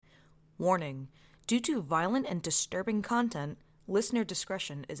Warning: due to violent and disturbing content, listener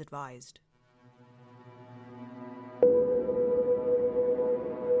discretion is advised.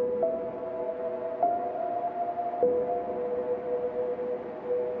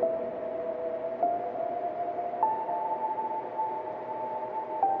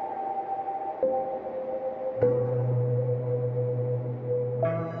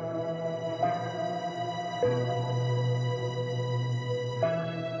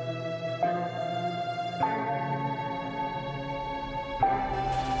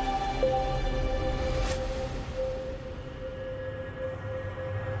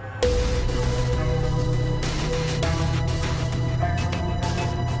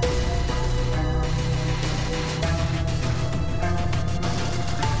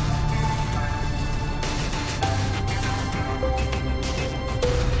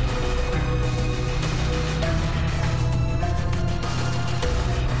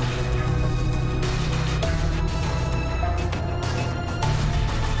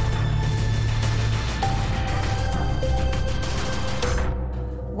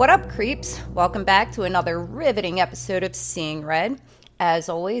 What up, creeps? Welcome back to another riveting episode of Seeing Red. As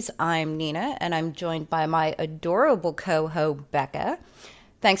always, I'm Nina, and I'm joined by my adorable co-host, Becca.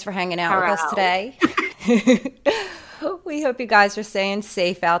 Thanks for hanging out with us today. We hope you guys are staying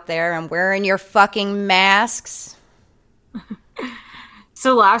safe out there and wearing your fucking masks.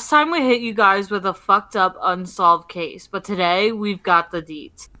 So last time we hit you guys with a fucked up unsolved case, but today we've got the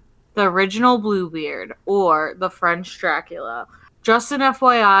deets. The original Bluebeard, or the French Dracula. Just an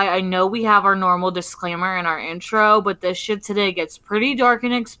FYI, I know we have our normal disclaimer in our intro, but this shit today gets pretty dark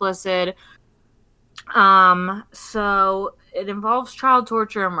and explicit. So it involves child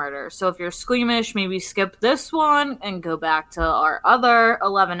torture and murder. So if you're squeamish, maybe skip this one and go back to our other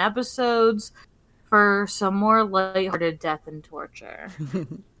 11 episodes for some more lighthearted death and torture.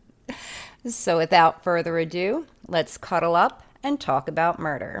 So without further ado, let's cuddle up and talk about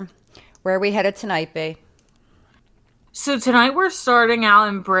murder. Where are we headed tonight, B? So tonight we're starting out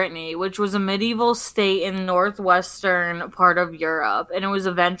in Brittany, which was a medieval state in northwestern part of Europe, and it was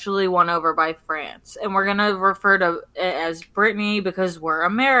eventually won over by France. And we're going to refer to it as Brittany because we're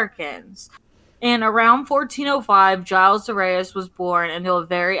Americans. And around 1405, Giles de Rais was born into a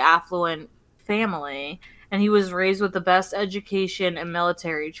very affluent family, and he was raised with the best education and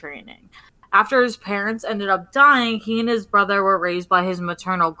military training. After his parents ended up dying, he and his brother were raised by his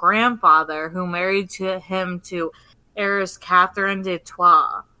maternal grandfather, who married him to heiress Catherine de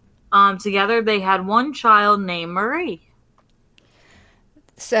Troyes. Together they had one child named Marie.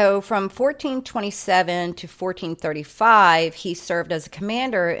 So from 1427 to 1435, he served as a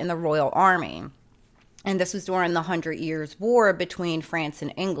commander in the Royal Army. And this was during the 100 Years' War between France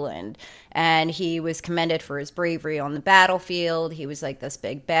and England. And he was commended for his bravery on the battlefield. He was like this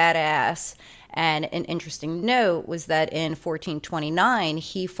big badass. And an interesting note was that in 1429,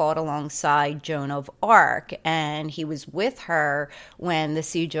 he fought alongside Joan of Arc. And he was with her when the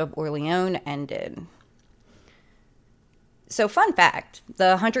Siege of Orleans ended. So fun fact, the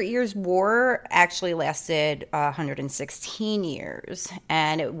 100 Years' War actually lasted 116 years,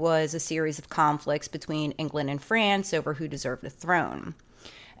 and it was a series of conflicts between England and France over who deserved the throne.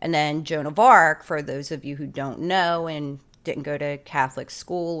 And then Joan of Arc, for those of you who don't know and didn't go to Catholic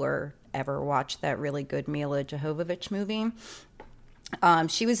school or ever watch that really good Mila Jovovich movie,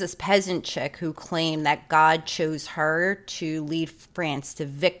 she was this peasant chick who claimed that God chose her to lead France to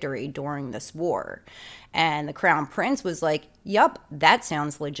victory during this war. And the crown prince was like, yup, that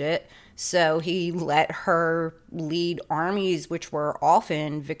sounds legit. So he let her lead armies which were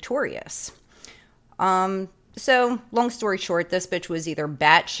often victorious. So long story short, this bitch was either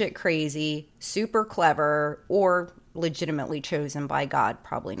batshit crazy, super clever, or legitimately chosen by God.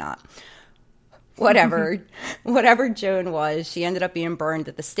 Probably not. Whatever Joan was, she ended up being burned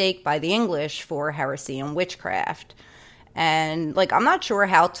at the stake by the English for heresy and witchcraft. And, like, I'm not sure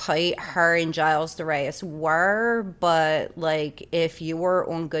how tight her and Giles de Rais were, but, like, if you were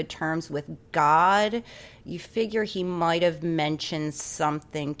on good terms with God, you figure he might have mentioned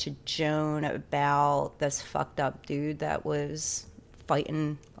something to Joan about this fucked up dude that was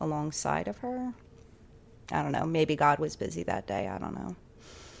fighting alongside of her. I don't know. Maybe God was busy that day. I don't know.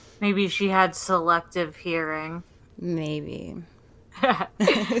 Maybe she had selective hearing. Maybe.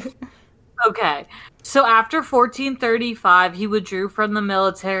 Okay, so after 1435, he withdrew from the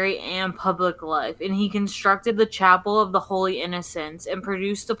military and public life, and he constructed the Chapel of the Holy Innocents and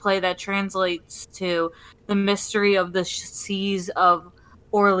produced a play that translates to The Mystery of the Seas of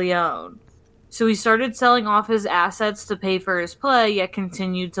Orleans. So he started selling off his assets to pay for his play, yet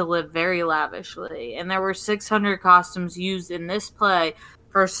continued to live very lavishly. And there were 600 costumes used in this play,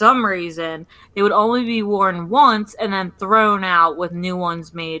 For some reason, they would only be worn once and then thrown out with new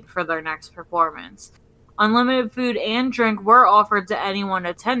ones made for their next performance. Unlimited food and drink were offered to anyone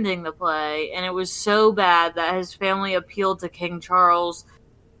attending the play, and it was so bad that his family appealed to King Charles.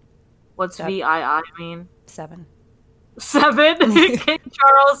 What's VII mean? 7. King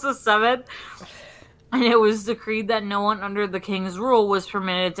Charles VII. And it was decreed that no one under the king's rule was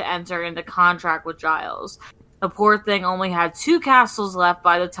permitted to enter into contract with Giles. The poor thing only had 2 castles left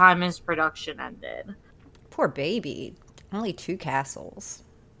by the time his production ended. Poor baby. Only 2 castles.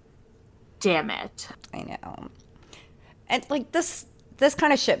 Damn it. I know. And, like, this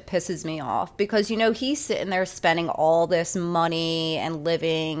kind of shit pisses me off because, you know, he's sitting there spending all this money and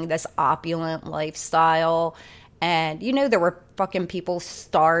living this opulent lifestyle. And, you know, there were fucking people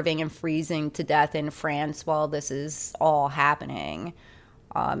starving and freezing to death in France while this is all happening.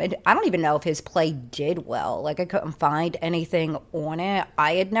 And I don't even know if his play did well. Like, I couldn't find anything on it.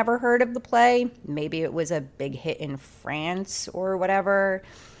 I had never heard of the play. Maybe it was a big hit in France or whatever.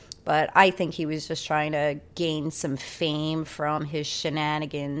 But I think he was just trying to gain some fame from his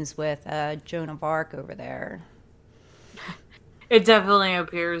shenanigans with Joan of Arc over there. It definitely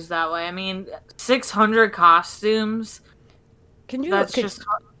appears that way. I mean, 600 costumes.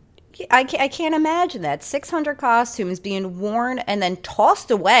 I can't imagine that. 600 costumes being worn and then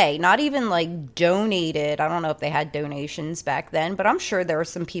tossed away, not even like donated. I don't know if they had donations back then, but I'm sure there were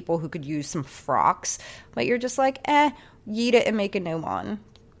some people who could use some frocks. But you're just like, yeet it and make a new one.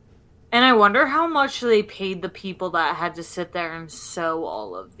 And I wonder how much they paid the people that had to sit there and sew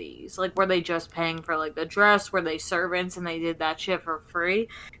all of these. Like, were they just paying for, like, the dress? Were they servants and they did that shit for free?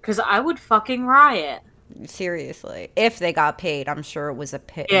 Because I would fucking riot. Seriously. If they got paid, I'm sure it was a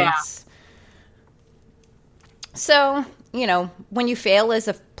pittance. Yeah. So, you know, when you fail as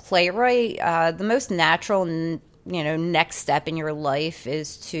a playwright, the most natural, next step in your life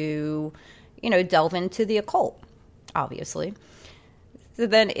is to, delve into the occult, obviously. So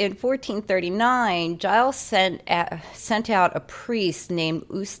then in 1439, Giles sent out a priest named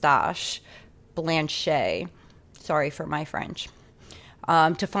Eustache Blanchet, sorry for my French,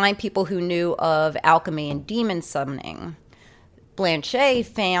 to find people who knew of alchemy and demon summoning. Blanchet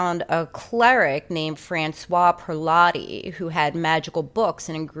found a cleric named Francois Brutality who had magical books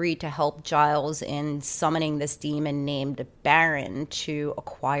and agreed to help Giles in summoning this demon named Baron to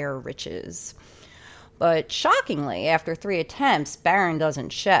acquire riches. But shockingly, after 3 attempts, Baron doesn't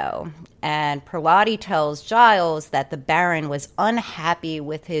show. And Brutality tells Giles that the Baron was unhappy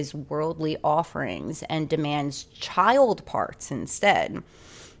with his worldly offerings and demands child parts instead.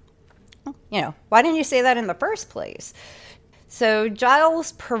 Why didn't you say that in the first place? So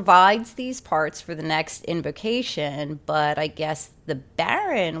Giles provides these parts for the next invocation, but I guess the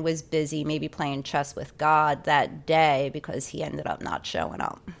Baron was busy maybe playing chess with God that day because he ended up not showing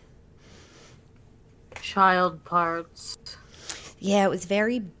up. Child parts. Yeah, it was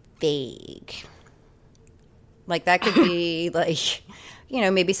very vague. Like, that could be, like,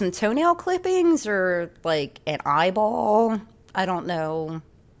 maybe some toenail clippings or, like, an eyeball. I don't know,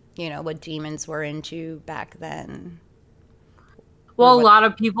 what demons were into back then. Well, a lot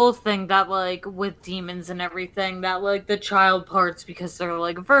of people think that, like, with demons and everything, that, like, the child parts, because they're,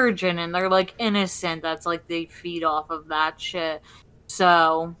 like, virgin and they're, like, innocent, that's, like, they feed off of that shit.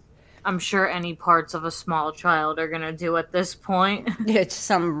 So I'm sure any parts of a small child are going to do at this point. It's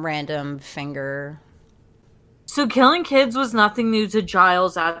some random finger. So killing kids was nothing new to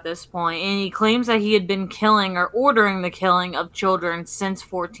Giles at this point, and he claims that he had been killing or ordering the killing of children since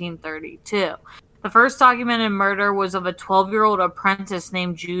 1432. The first documented murder was of a 12-year-old apprentice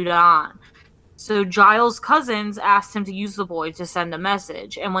named Judon. So Giles' cousins asked him to use the boy to send a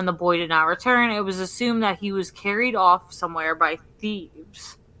message, and when the boy did not return, it was assumed that he was carried off somewhere by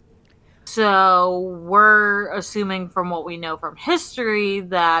thieves. So we're assuming from what we know from history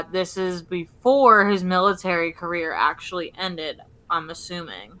that this is before his military career actually ended, I'm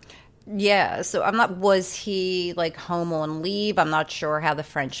assuming. Yeah, so was he, like, home on leave? I'm not sure how the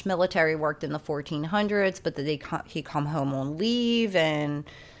French military worked in the 1400s, but did he come home on leave and,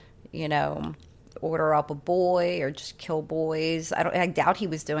 order up a boy or just kill boys? I doubt he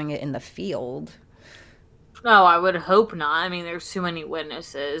was doing it in the field. No, I would hope not. I mean, there's too many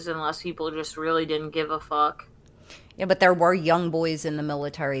witnesses, unless people just really didn't give a fuck. Yeah, but there were young boys in the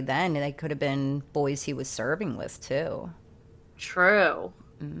military then, and they could have been boys he was serving with, too. True.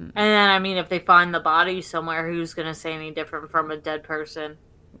 Mm-hmm. And then, I mean, if they find the body somewhere, who's going to say any different from a dead person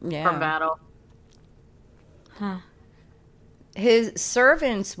from battle? Huh. His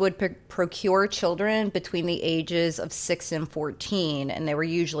servants would procure children between the ages of 6 and 14, and they were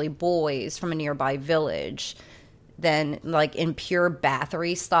usually boys from a nearby village. Then, like in pure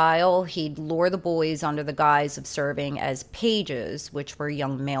Bathory style, he'd lure the boys under the guise of serving as pages, which were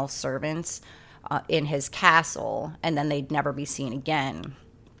young male servants, in his castle, and then they'd never be seen again.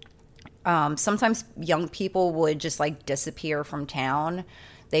 Sometimes young people would just like disappear from town.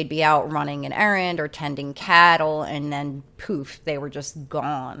 They'd be out running an errand or tending cattle, and then poof, they were just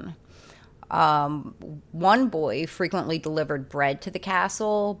gone. One boy frequently delivered bread to the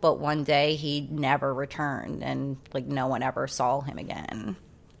castle, but one day he never returned, and like no one ever saw him again.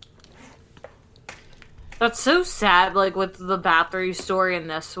 That's so sad, like, with the Bathory story in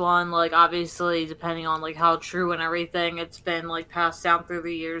this one. Like, obviously, depending on, like, how true and everything, it's been, like, passed down through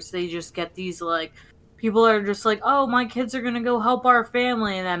the years. They just get these, like, people are just like, oh, my kids are gonna go help our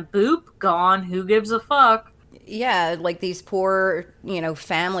family, and then boop, gone. Who gives a fuck? Yeah, like these poor,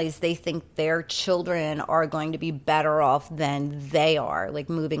 families, they think their children are going to be better off than they are, like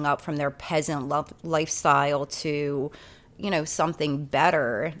moving up from their peasant lifestyle to, something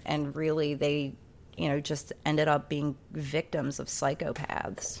better. And really, they, just ended up being victims of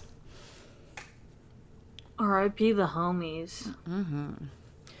psychopaths. R.I.P. the homies. Mm-hmm.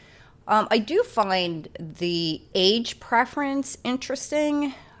 I do find the age preference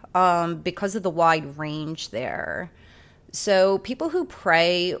interesting. Because of the wide range there. So people who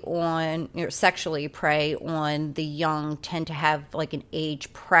prey on, sexually prey on the young tend to have like an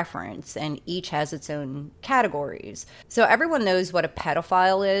age preference, and each has its own categories. So everyone knows what a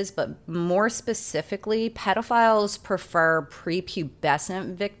pedophile is, but more specifically, pedophiles prefer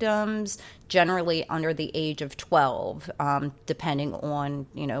prepubescent victims, generally under the age of 12, depending on,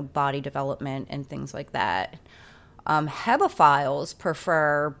 body development and things like that. Hebephiles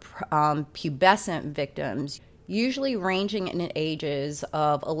prefer pubescent victims, usually ranging in ages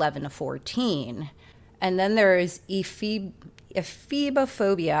of 11 to 14. And then there's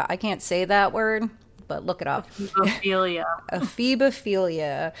ephebophobia. I can't say that word, but look it up. Ephebophilia.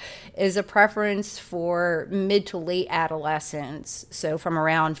 Ephebophilia is a preference for mid to late adolescence, so from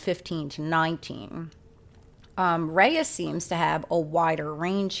around 15 to 19. Reyes seems to have a wider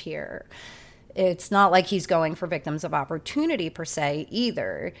range here. It's not like he's going for victims of opportunity per se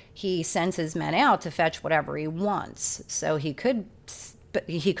either. He sends his men out to fetch whatever he wants. So he could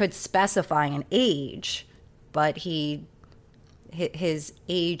specify an age, but his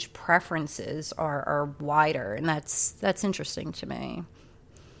age preferences are wider, and that's interesting to me.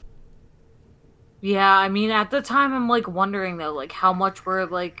 Yeah, I mean, at the time, I'm like wondering though, like how much were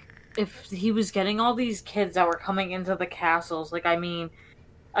like if he was getting all these kids that were coming into the castles. Like, I mean,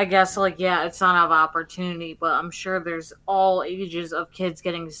 I guess, like, yeah, it's not of opportunity, but I'm sure there's all ages of kids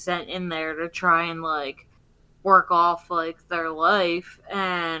getting sent in there to try and, like, work off, like, their life,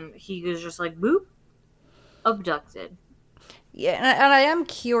 and he was just like, boop, abducted. Yeah, and I am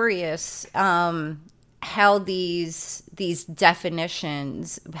curious how these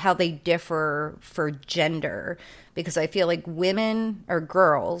definitions, how they differ for gender, because I feel like women or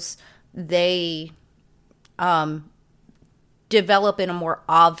girls, they develop in a more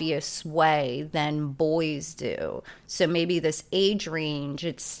obvious way than boys do. So maybe this age range,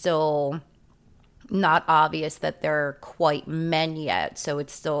 it's still not obvious that they're quite men yet. So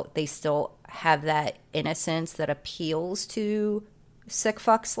they still have that innocence that appeals to sick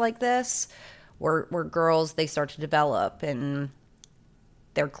fucks like this, where girls, they start to develop and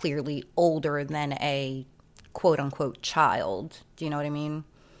they're clearly older than a quote unquote child. Do you know what I mean?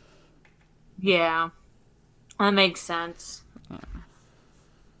 Yeah, that makes sense.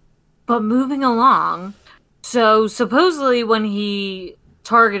 But moving along, so supposedly when he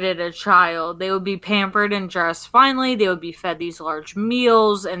targeted a child, they would be pampered and dressed finely, they would be fed these large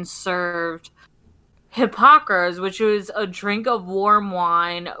meals and served hippocras, which was a drink of warm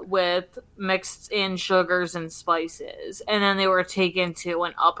wine with mixed in sugars and spices, and then they were taken to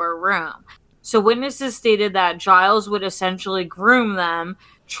an upper room. So witnesses stated that Giles would essentially groom them,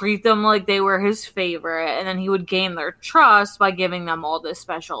 treat them like they were his favorite, and then he would gain their trust by giving them all this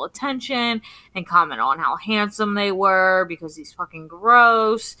special attention and comment on how handsome they were because he's fucking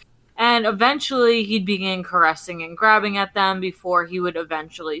gross. And eventually he'd begin caressing and grabbing at them before he would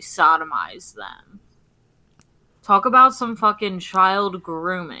eventually sodomize them. Talk about some fucking child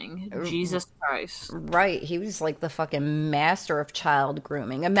grooming. Jesus Christ. Right. He was like the fucking master of child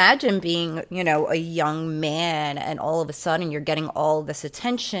grooming. Imagine being, a young man and all of a sudden you're getting all this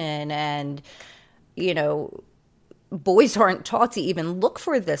attention and, boys aren't taught to even look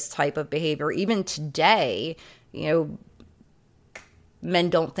for this type of behavior. Even today, men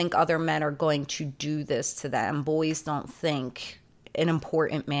don't think other men are going to do this to them. Boys don't think an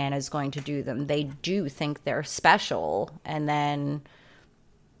important man is going to do them. They do think they're special, and then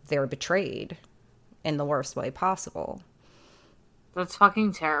they're betrayed. in the worst way possible. That's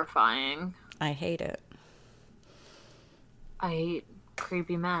fucking terrifying. I hate it. I hate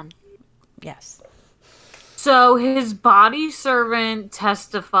creepy men. Yes. So his body servant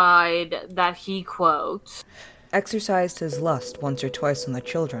testified that he, quote, exercised his lust once or twice on the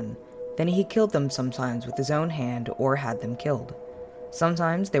children. Then he killed them sometimes with his own hand or had them killed.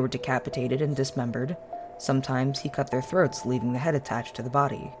 Sometimes they were decapitated and dismembered. Sometimes he cut their throats, leaving the head attached to the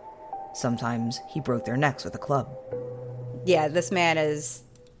body. Sometimes he broke their necks with a club. Yeah, this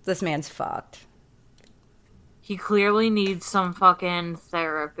man's fucked. He clearly needs some fucking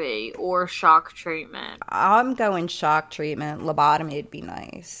therapy or shock treatment. I'm going shock treatment. Lobotomy would be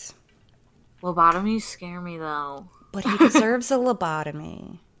nice. Lobotomies scare me, though. But he deserves a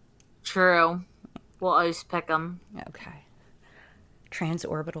lobotomy. True. We'll ice pick him. Okay.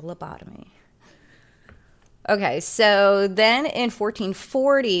 Transorbital lobotomy. Okay, so then in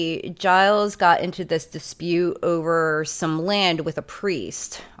 1440, Giles got into this dispute over some land with a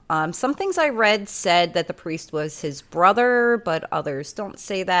priest. Some things I read said that the priest was his brother, but others don't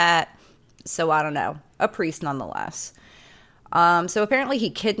say that. So I don't know. A priest nonetheless. So apparently he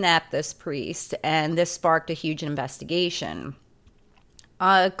kidnapped this priest, and this sparked a huge investigation.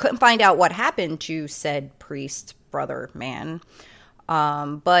 Couldn't find out what happened to said priest brother man.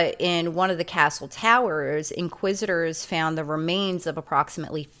 But in one of the castle towers, inquisitors found the remains of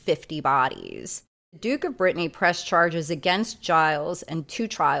approximately 50 bodies. The Duke of Brittany pressed charges against Giles, and 2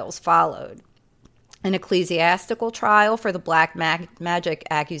 trials followed. An ecclesiastical trial for the black magic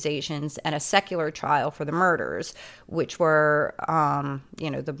accusations and a secular trial for the murders, which were,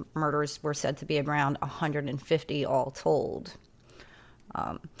 the murders were said to be around 150 all told.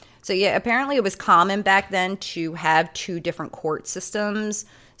 So yeah, apparently it was common back then to have 2 different court systems.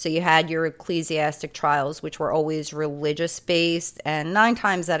 So you had your ecclesiastic trials, which were always religious-based, and 9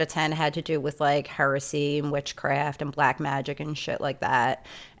 times out of 10 had to do with, like, heresy and witchcraft and black magic and shit like that.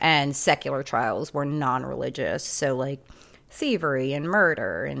 And secular trials were non-religious, so, like, thievery and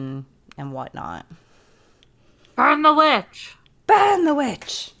murder and whatnot. Burn the witch! Burn the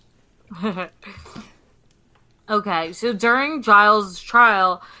witch! Okay, so during Giles'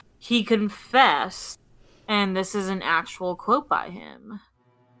 trial, he confessed, and this is an actual quote by him.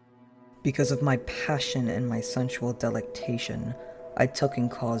 Because of my passion and my sensual delectation, I took and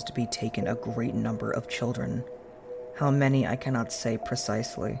caused to be taken a great number of children. How many I cannot say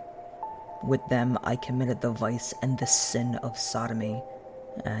precisely. With them I committed the vice and the sin of sodomy,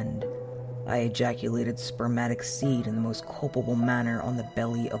 and I ejaculated spermatic seed in the most culpable manner on the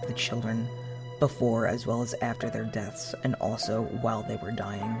belly of the children, before as well as after their deaths, and also while they were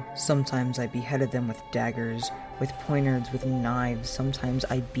dying. Sometimes I beheaded them with daggers, with pointers, with knives. Sometimes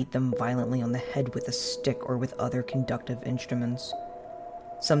I beat them violently on the head with a stick or with other conductive instruments.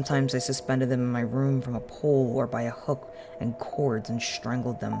 Sometimes I suspended them in my room from a pole or by a hook and cords and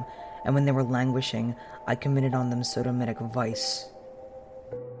strangled them, and when they were languishing, I committed on them sodomitic vice.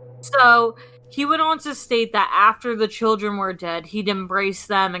 So, he went on to state that after the children were dead, he'd embrace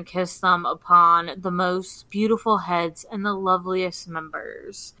them and kiss them upon the most beautiful heads and the loveliest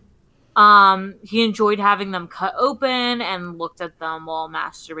members. He enjoyed having them cut open and looked at them while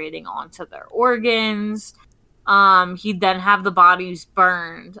masturbating onto their organs. He'd then have the bodies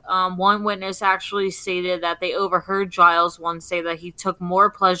burned. One witness actually stated that they overheard Giles once say that he took more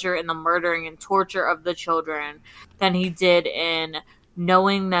pleasure in the murdering and torture of the children than he did in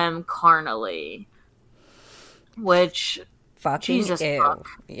knowing them carnally. Which, fucking Jesus ew. fuck.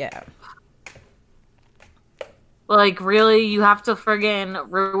 Yeah. Like, really, you have to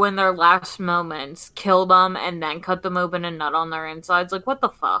friggin' ruin their last moments, kill them, and then cut them open and nut on their insides? Like, what the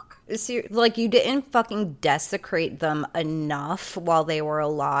fuck? Like, you didn't fucking desecrate them enough while they were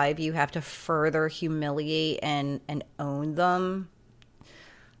alive. You have to further humiliate and own them.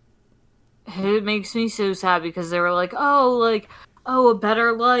 It makes me so sad because they were like, oh, a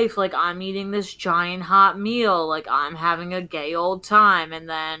better life. Like, I'm eating this giant hot meal. Like, I'm having a gay old time. And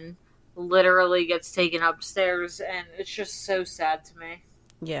then literally gets taken upstairs, and it's just so sad to me.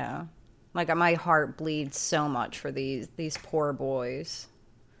 Yeah. Like, my heart bleeds so much for these poor boys.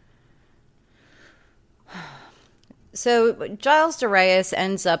 So, Giles de Rais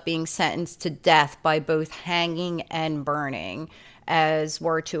ends up being sentenced to death by both hanging and burning, as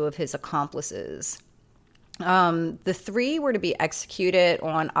were 2 of his accomplices. The 3 were to be executed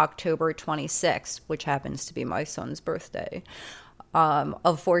on October 26th, which happens to be my son's birthday,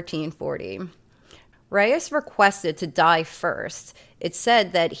 of 1440. Rais requested to die first. It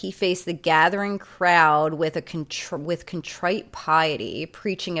said that he faced the gathering crowd with with contrite piety,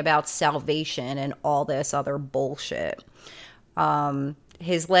 preaching about salvation and all this other bullshit.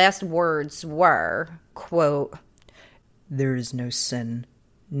 his last words were, quote, "There is no sin,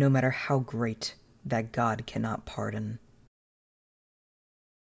 no matter how great, that God cannot pardon."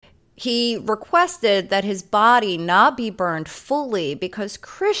 He requested that his body not be burned fully because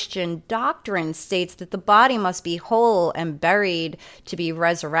Christian doctrine states that the body must be whole and buried to be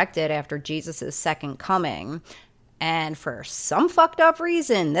resurrected after Jesus' second coming. And for some fucked up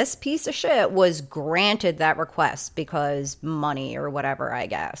reason, this piece of shit was granted that request because money or whatever, I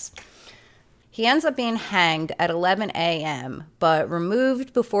guess. He ends up being hanged at 11 a.m., but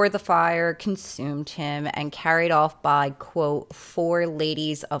removed before the fire consumed him and carried off by, quote, 4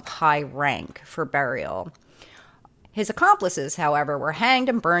 ladies of high rank for burial. His accomplices, however, were hanged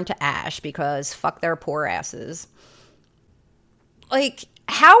and burned to ash because fuck their poor asses. Like,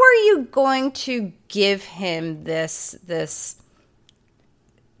 how are you going to give him this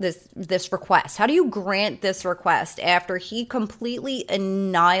request? How do you grant this request after he completely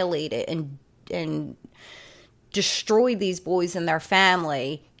annihilated and destroyed these boys and their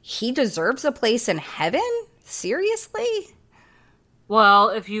family? He deserves a place in heaven? Seriously? Well,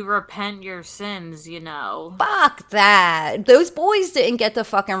 if you repent your sins, you know. Fuck that. Those boys didn't get to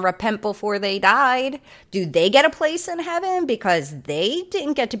fucking repent before they died. Do they get a place in heaven because they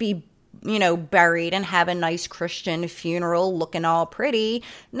didn't get to be, buried and have a nice Christian funeral looking all pretty?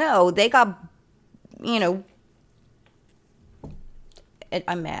 No, they got, I'm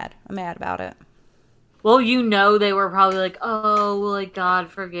mad. I'm mad about it. Well, they were probably like, oh, like, God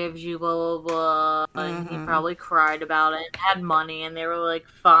forgives you, blah, blah, blah. And he probably cried about it and had money. And they were like,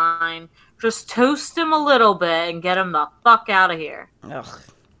 fine. Just toast him a little bit and get him the fuck out of here. Ugh.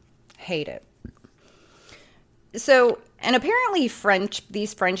 Hate it. So, and apparently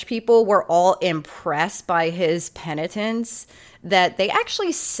these French people were all impressed by his penitence, that they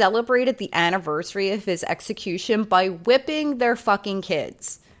actually celebrated the anniversary of his execution by whipping their fucking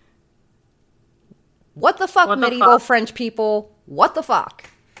kids. What the fuck, medieval French people? What the fuck?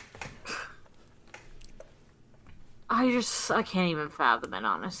 I can't even fathom it,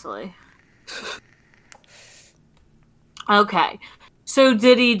 honestly. Okay. So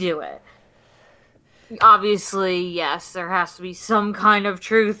did he do it? Obviously, yes, there has to be some kind of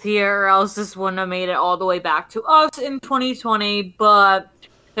truth here, or else this wouldn't have made it all the way back to us in 2020, but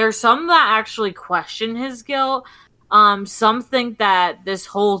there's some that actually question his guilt. Some think that this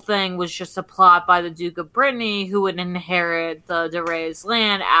whole thing was just a plot by the Duke of Brittany, who would inherit the de Rais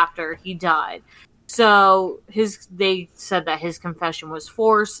land after he died. So they said that his confession was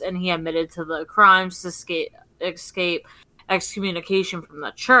forced, and he admitted to the crimes to escape excommunication from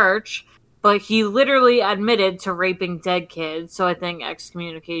the church. But he literally admitted to raping dead kids, so I think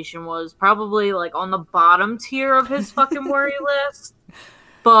excommunication was probably like on the bottom tier of his fucking worry list.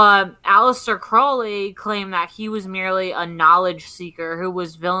 But Aleister Crowley claimed that he was merely a knowledge seeker who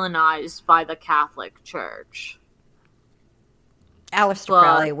was villainized by the Catholic Church. Aleister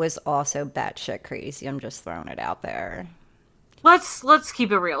Crowley was also batshit crazy. I'm just throwing it out there. Let's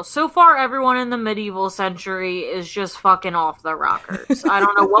keep it real. So far, everyone in the medieval century is just fucking off the rockers. I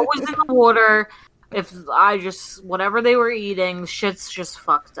don't know what was in the water. Whatever they were eating, shit's just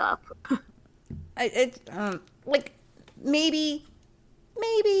fucked up. Maybe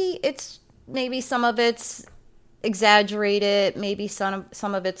some of it's exaggerated, maybe some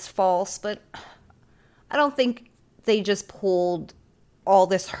of it's false, but I don't think they just pulled all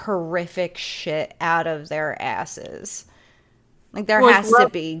this horrific shit out of their asses. Like, there has to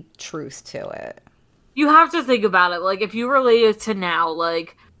be truth to it. You have to think about it. Like, if you relate it to now,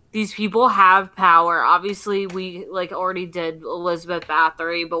 like, these people have power. Obviously, we, like, already did Elizabeth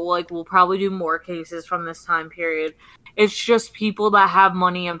Bathory, but, we'll probably do more cases from this time period. It's just people that have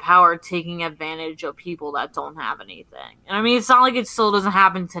money and power taking advantage of people that don't have anything. And, I mean, it's not like it still doesn't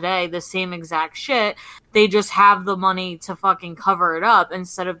happen today, the same exact shit. They just have the money to fucking cover it up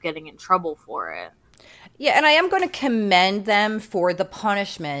instead of getting in trouble for it. Yeah, and I am going to commend them for the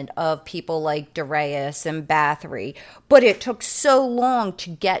punishment of people like de Rais and Bathory, but it took so long to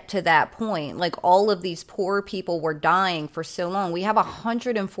get to that point. Like, all of these poor people were dying for so long. We have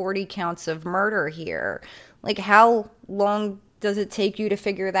 140 counts of murder here. Like, how long does it take you to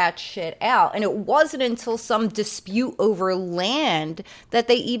figure that shit out? And it wasn't until some dispute over land that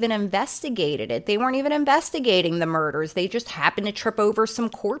they even investigated it. They weren't even investigating the murders. They just happened to trip over some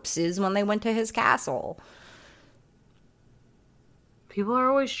corpses when they went to his castle. People are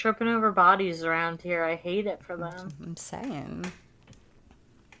always tripping over bodies around here. I hate it for them. I'm saying.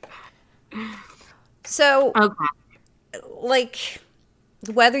 So, okay. Like,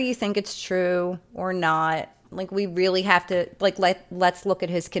 whether you think it's true or not, like, we really have to, like, let's look at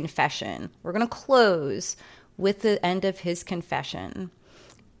his confession. We're going to close with the end of his confession.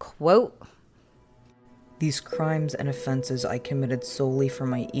 Quote, "These crimes and offenses I committed solely for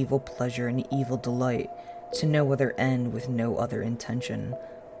my evil pleasure and evil delight, to no other end with no other intention,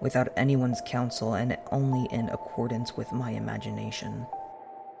 without anyone's counsel and only in accordance with my imagination."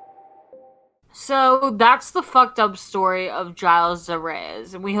 So that's the fucked up story of Giles de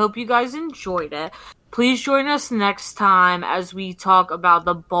Rais, and we hope you guys enjoyed it. Please join us next time as we talk about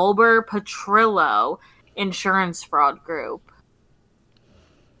the Bulber Petrillo insurance fraud group.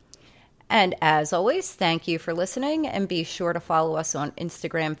 And as always, thank you for listening, and be sure to follow us on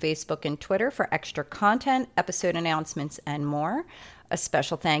Instagram, Facebook, and Twitter for extra content, episode announcements, and more. A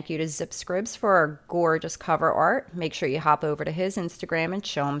special thank you to Zip Scribs for our gorgeous cover art. Make sure you hop over to his Instagram and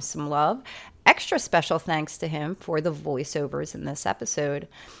show him some love. Extra special thanks to him for the voiceovers in this episode.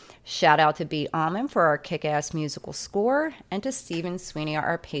 Shout out to B. Almond for our kick-ass musical score, and to Stephen Sweeney,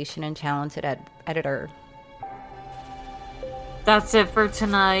 our patient and talented editor. That's it for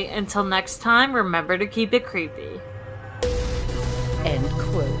tonight. Until next time, remember to keep it creepy. End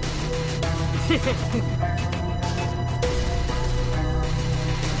quote.